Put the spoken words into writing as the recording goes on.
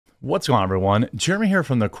What's going on, everyone? Jeremy here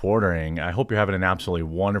from The Quartering. I hope you're having an absolutely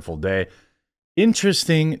wonderful day.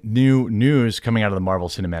 Interesting new news coming out of the Marvel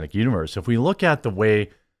Cinematic Universe. If we look at the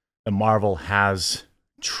way the Marvel has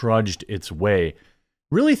trudged its way,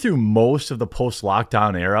 really through most of the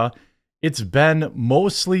post-lockdown era, it's been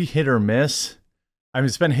mostly hit or miss. I mean,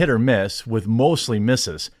 it's been hit or miss with mostly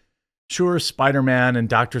misses. Sure, Spider-Man and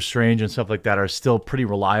Doctor Strange and stuff like that are still pretty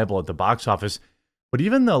reliable at the box office, but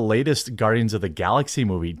even the latest Guardians of the Galaxy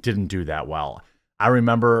movie didn't do that well. I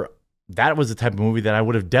remember that was the type of movie that I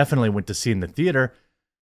would have definitely went to see in the theater.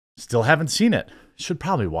 Still haven't seen it. Should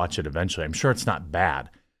probably watch it eventually. I'm sure it's not bad.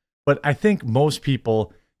 But I think most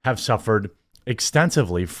people have suffered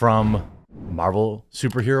extensively from Marvel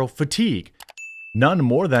superhero fatigue. None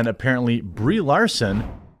more than apparently Brie Larson,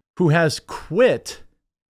 who has quit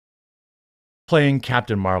playing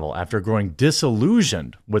Captain Marvel after growing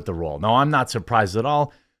disillusioned with the role. Now, I'm not surprised at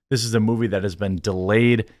all. This is a movie that has been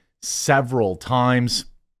delayed several times,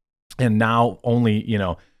 and now only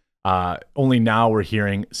now we're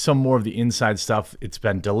hearing some more of the inside stuff. It's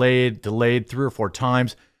been delayed 3 or 4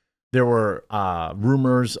 times. There were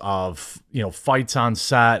rumors of fights on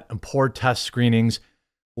set and poor test screenings.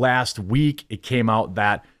 Last week, it came out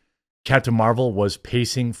that Captain Marvel was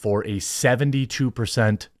pacing for a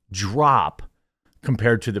 72% drop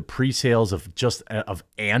compared to the pre-sales of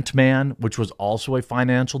Ant-Man, which was also a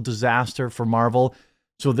financial disaster for Marvel.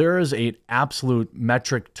 So there is an absolute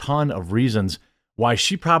metric ton of reasons why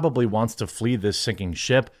she probably wants to flee this sinking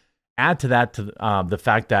ship. Add to that the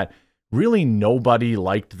fact that really nobody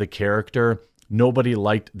liked the character. Nobody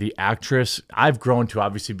liked the actress. I've grown to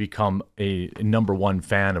obviously become a #1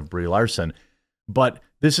 fan of Brie Larson. But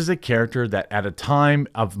this is a character that at a time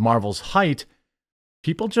of Marvel's height,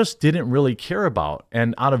 people just didn't really care about.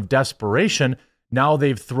 And out of desperation, now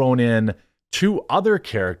they've thrown in 2 other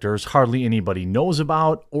characters hardly anybody knows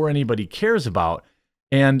about or anybody cares about.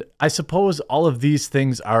 And I suppose all of these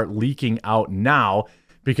things are leaking out now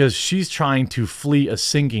because she's trying to flee a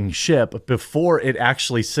sinking ship before it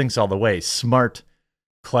actually sinks all the way. Smart,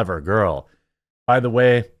 clever girl. By the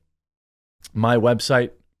way, my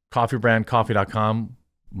website, coffeebrandcoffee.com,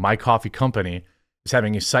 my coffee company, is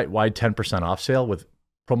having a site-wide 10% off sale with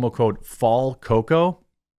promo code FALLCOCO.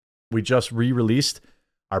 We just re-released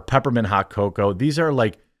our peppermint hot cocoa. These are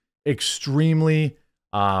like extremely,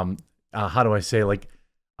 how do I say,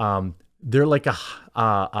 they're like a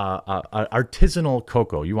artisanal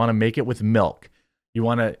cocoa. You want to make it with milk. You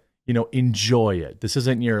want to, enjoy it. This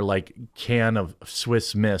isn't your like can of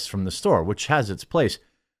Swiss Miss from the store, which has its place,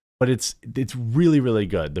 but it's really, really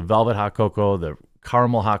good. The velvet hot cocoa, the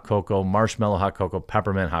caramel hot cocoa, marshmallow hot cocoa,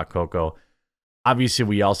 peppermint hot cocoa. Obviously,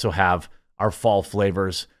 we also have our fall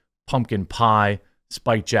flavors: pumpkin pie,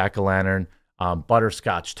 spiked jack-o'-lantern,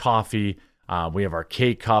 butterscotch toffee. We have our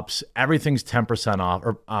K-cups. Everything's 10%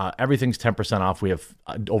 off. Everything's 10% off. We have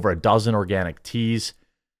over a dozen organic teas.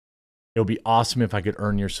 It would be awesome if I could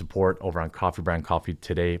earn your support over on Coffee Brand Coffee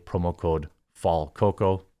today. Promo code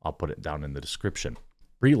FALLCOCO. I'll put it down in the description.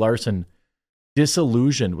 Brie Larson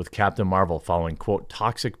disillusioned with Captain Marvel following, quote,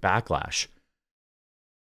 toxic backlash.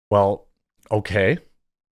 Well, okay.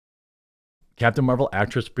 Captain Marvel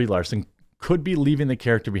actress Brie Larson could be leaving the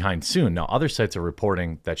character behind soon. Now, other sites are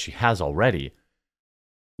reporting that she has already.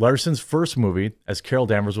 Larson's first movie as Carol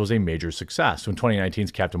Danvers was a major success. So in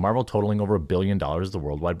 2019's Captain Marvel, totaling over $1 billion at the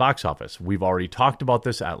worldwide box office. We've already talked about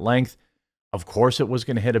this at length. Of course, it was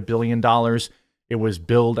going to hit $1 billion. It was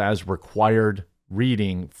billed as required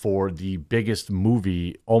reading for the biggest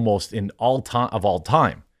movie almost in all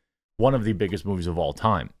time. One of the biggest movies of all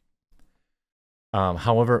time.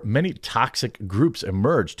 However, many toxic groups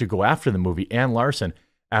emerged to go after the movie and Larson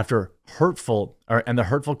after the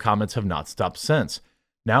hurtful comments have not stopped since.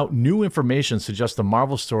 Now, new information suggests the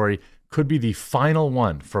Marvel story could be the final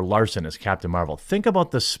one for Larson as Captain Marvel. Think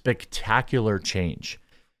about the spectacular change.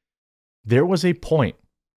 There was a point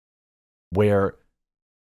where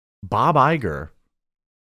Bob Iger,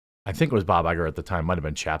 I think it was Bob Iger at the time, might have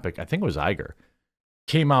been Chapek, I think it was Iger,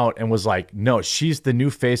 came out and was like, no, she's the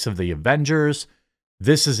new face of the Avengers.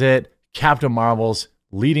 This is it. Captain Marvel's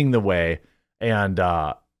leading the way. And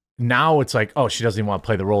now it's like, oh, she doesn't even want to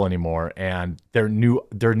play the role anymore. And their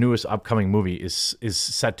newest upcoming movie is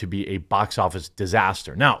set to be a box office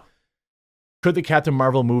disaster. Now, could the Captain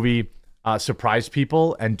Marvel movie surprise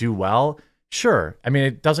people and do well? Sure. I mean,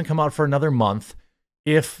 it doesn't come out for another month.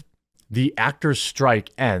 If the actors' strike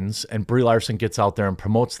ends and Brie Larson gets out there and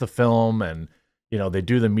promotes the film and, they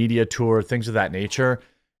do the media tour, things of that nature,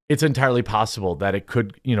 it's entirely possible that it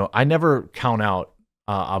could, I never count out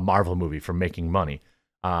a Marvel movie from making money.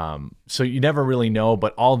 So you never really know,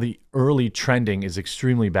 but all the early trending is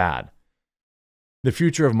extremely bad. The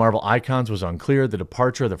future of Marvel icons was unclear. The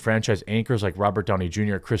departure of the franchise anchors like Robert Downey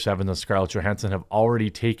Jr., Chris Evans, and Scarlett Johansson have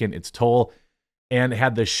already taken its toll and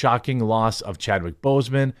had the shocking loss of Chadwick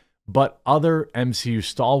Boseman, but other MCU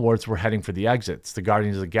stalwarts were heading for the exits. The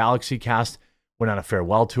Guardians of the Galaxy cast went on a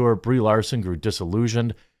farewell tour. Brie Larson grew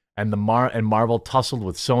disillusioned, and Marvel tussled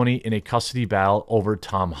with Sony in a custody battle over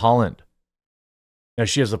Tom Holland. Now,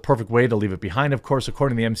 she has the perfect way to leave it behind, of course.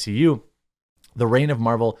 According to the MCU, the reign of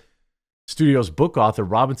Marvel Studios book author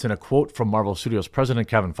Robinson, a quote from Marvel Studios president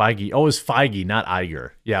Kevin Feige. Oh, it was Feige, not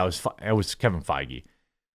Iger. Yeah, it was Kevin Feige.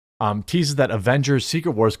 Teases that Avengers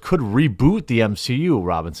Secret Wars could reboot the MCU,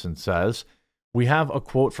 Robinson says. We have a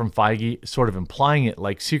quote from Feige sort of implying it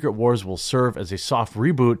like Secret Wars will serve as a soft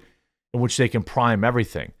reboot in which they can prime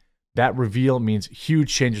everything. That reveal means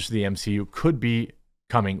huge changes to the MCU could be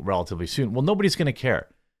coming relatively soon. Well, nobody's going to care.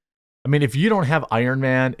 I mean, if you don't have Iron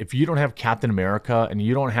Man, if you don't have Captain America, and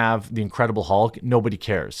you don't have the Incredible Hulk, nobody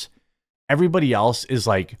cares. Everybody else is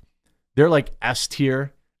like, they're like S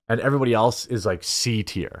tier, and everybody else is like C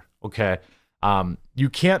tier, okay? You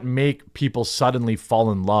can't make people suddenly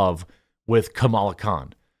fall in love with Kamala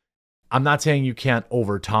Khan. I'm not saying you can't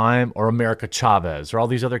over time, or America Chavez, or all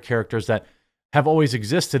these other characters that have always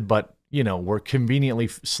existed, but, you know, were conveniently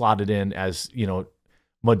slotted in as, you know,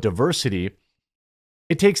 diversity.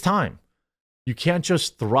 It takes time. You can't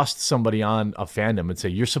just thrust somebody on a fandom and say,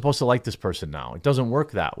 you're supposed to like this person now. It doesn't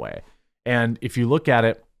work that way. And if you look at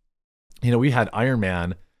it, you know, we had Iron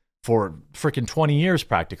Man for freaking 20 years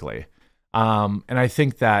practically. And I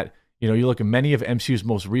think that, you know, you look at many of MCU's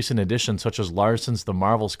most recent additions, such as Larson's The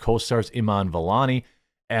Marvels co-stars Iman Vellani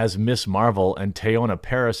as Miss Marvel and Teyonah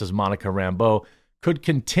Parris as Monica Rambeau, could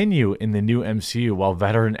continue in the new MCU while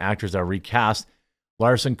veteran actors are recast.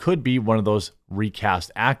 Larson could be one of those recast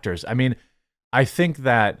actors. I mean, I think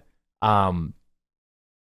that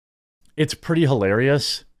it's pretty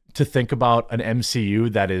hilarious to think about an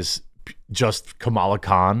MCU that is just Kamala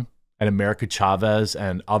Khan and America Chavez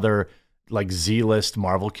and other like Z-list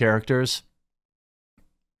Marvel characters.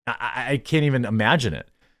 I can't even imagine it.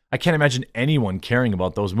 I can't imagine anyone caring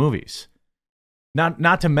about those movies.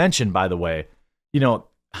 Not to mention, by the way, you know,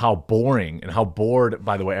 how boring and how bored,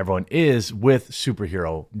 by the way, everyone is with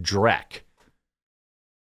superhero dreck.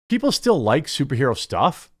 People still like superhero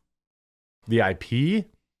stuff, the IP,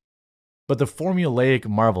 but the formulaic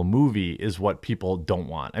Marvel movie is what people don't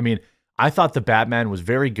want. I mean, I thought the Batman was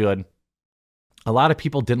very good. A lot of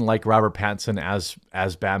people didn't like Robert Pattinson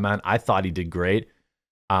as Batman. I thought he did great.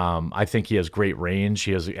 I think he has great range.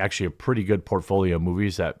 He has actually a pretty good portfolio of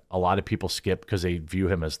movies that a lot of people skip because they view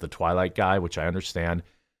him as the Twilight guy, which I understand.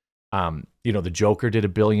 You know, the Joker did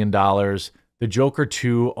 $1 billion. The Joker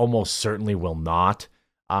 2 almost certainly will not.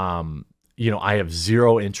 You know, I have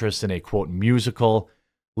zero interest in a quote musical.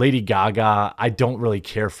 Lady Gaga, I don't really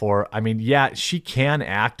care for. I mean, yeah, she can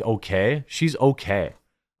act okay. She's okay.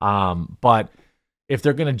 But if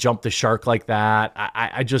they're going to jump the shark like that,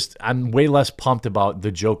 I'm way less pumped about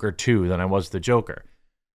the Joker 2 than I was the Joker.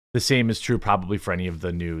 The same is true probably for any of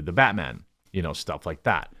the Batman, you know, stuff like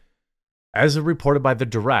that. As reported by The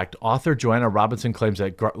Direct, author Joanna Robinson claims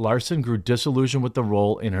that Larson grew disillusioned with the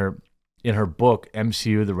role in her book,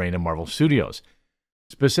 MCU, The Reign of Marvel Studios.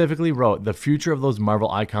 Specifically wrote, the future of those Marvel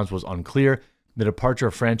icons was unclear. The departure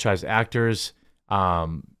of franchise actors,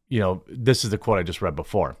 you know, this is the quote I just read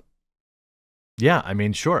before. Yeah, I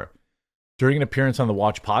mean, sure. During an appearance on the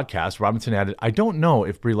Watch podcast, Robinson added, I don't know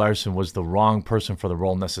if Brie Larson was the wrong person for the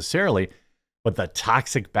role necessarily, but the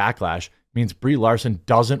toxic backlash means Brie Larson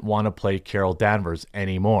doesn't want to play Carol Danvers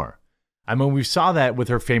anymore. I mean, we saw that with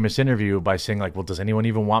her famous interview by saying like, well, does anyone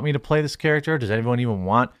even want me to play this character? Does anyone even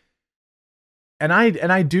want? And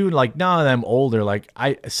I do, like, now that I'm older, like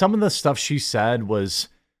some of the stuff she said was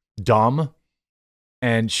dumb.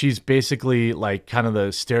 And she's basically like kind of the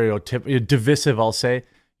stereotypical, divisive, I'll say,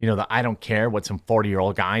 you know, the I don't care what some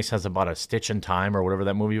 40-year-old guy says about A Stitch in Time or whatever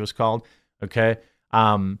that movie was called. Okay.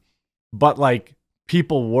 But like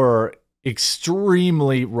people were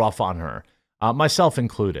extremely rough on her, myself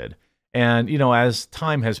included. And, you know, as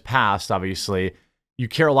time has passed, obviously, you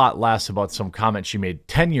care a lot less about some comments she made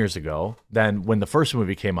 10 years ago than when the first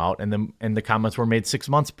movie came out, and the comments were made 6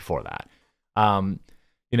 months before that.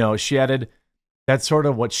 You know, she added, that's sort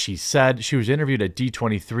of what she said. She was interviewed at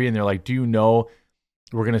D23, and they're like, do you know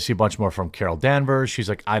we're going to see a bunch more from Carol Danvers? She's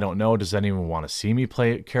like, I don't know. Does anyone want to see me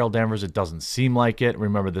play Carol Danvers? It doesn't seem like it.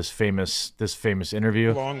 Remember this famous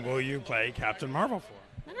interview? How long will you play Captain Marvel for?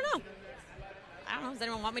 I don't know. Does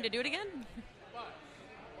anyone want me to do it again?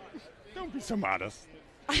 Don't be so modest.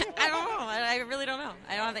 I don't know. I really don't know.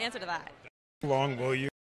 I don't have the answer to that. How long will you?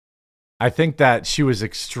 I think that she was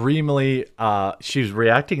extremely, she was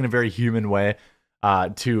reacting in a very human way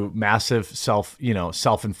to massive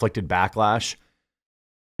self-inflicted backlash.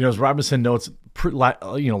 As Robinson notes,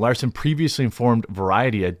 Larson previously informed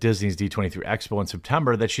Variety at Disney's D23 Expo in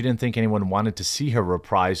September that she didn't think anyone wanted to see her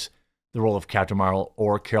reprise the role of Captain Marvel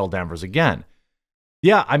or Carol Danvers again.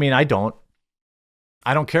 Yeah, I mean, I don't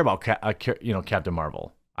care about Captain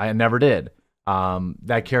Marvel. I never did.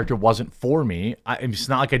 That character wasn't for me. It's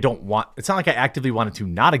not like it's not like I actively wanted to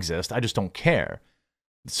not exist. I just don't care.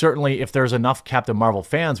 Certainly, if there's enough Captain Marvel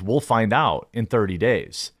fans, we'll find out in 30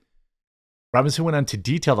 days. Robinson went on to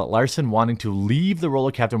detail that Larson wanting to leave the role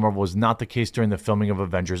of Captain Marvel was not the case during the filming of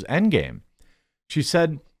Avengers Endgame. She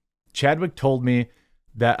said, Chadwick told me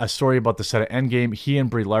that a story about the set of Endgame, he and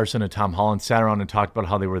Brie Larson and Tom Holland sat around and talked about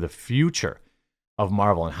how they were the future of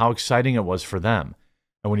Marvel and how exciting it was for them.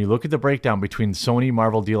 And when you look at the breakdown between Sony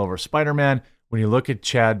Marvel deal over Spider-Man, when you look at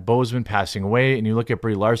Chad Boseman passing away, and you look at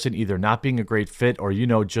Brie Larson either not being a great fit or,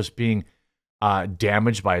 just being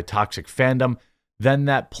damaged by a toxic fandom, then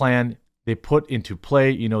that plan they put into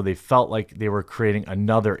play, they felt like they were creating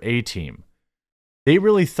another A-team. They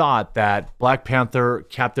really thought that Black Panther,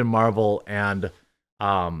 Captain Marvel, and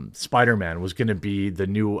Spider-Man was going to be the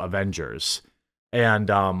new Avengers.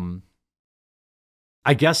 And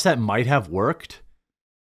I guess that might have worked.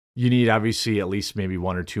 You need, obviously, at least maybe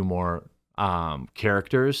one or two more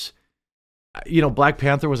characters. Black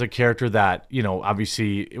Panther was a character that,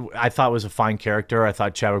 obviously, I thought was a fine character. I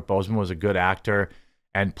thought Chadwick Boseman was a good actor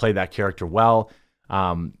and played that character well.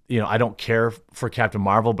 I don't care for Captain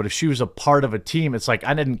Marvel, but if she was a part of a team, it's like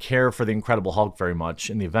I didn't care for the Incredible Hulk very much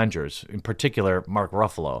in the Avengers, in particular Mark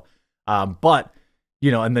Ruffalo. But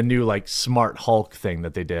and the new Smart Hulk thing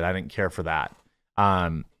that they did, I didn't care for that.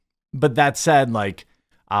 But that said,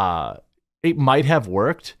 it might have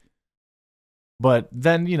worked, but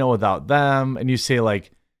then without them, and you say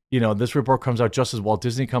this report comes out just as Walt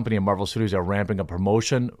Disney Company and Marvel Studios are ramping up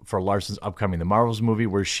promotion for Larson's upcoming The Marvels movie,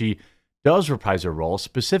 where she does reprise her role.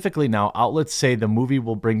 Specifically now, outlets say the movie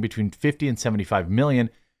will bring between 50 and 75 million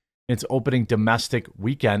in its opening domestic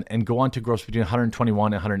weekend and go on to gross between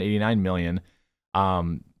 121 and 189 million.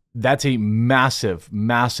 That's a massive,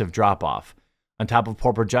 massive drop-off. On top of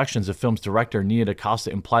poor projections, the film's director, Nia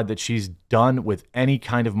DaCosta, implied that she's done with any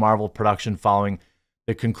kind of Marvel production following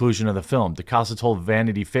the conclusion of the film. DaCosta told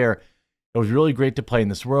Vanity Fair, "It was really great to play in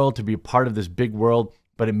this world, to be a part of this big world,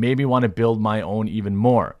 but it made me want to build my own even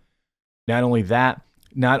more." Not only that,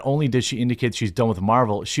 not only did she indicate she's done with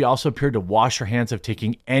Marvel, she also appeared to wash her hands of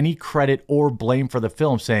taking any credit or blame for the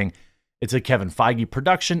film, saying, "It's a Kevin Feige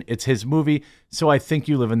production, it's his movie, so I think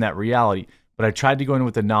you live in that reality. But I tried to go in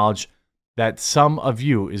with the knowledge that some of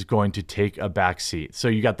you is going to take a back seat." So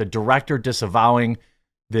you got the director disavowing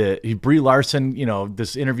Brie Larson,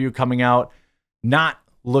 this interview coming out, not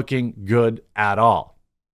looking good at all.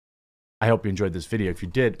 I hope you enjoyed this video. If you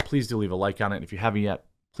did, please do leave a like on it. If you haven't yet,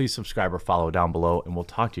 please subscribe or follow down below, and we'll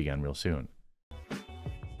talk to you again real soon.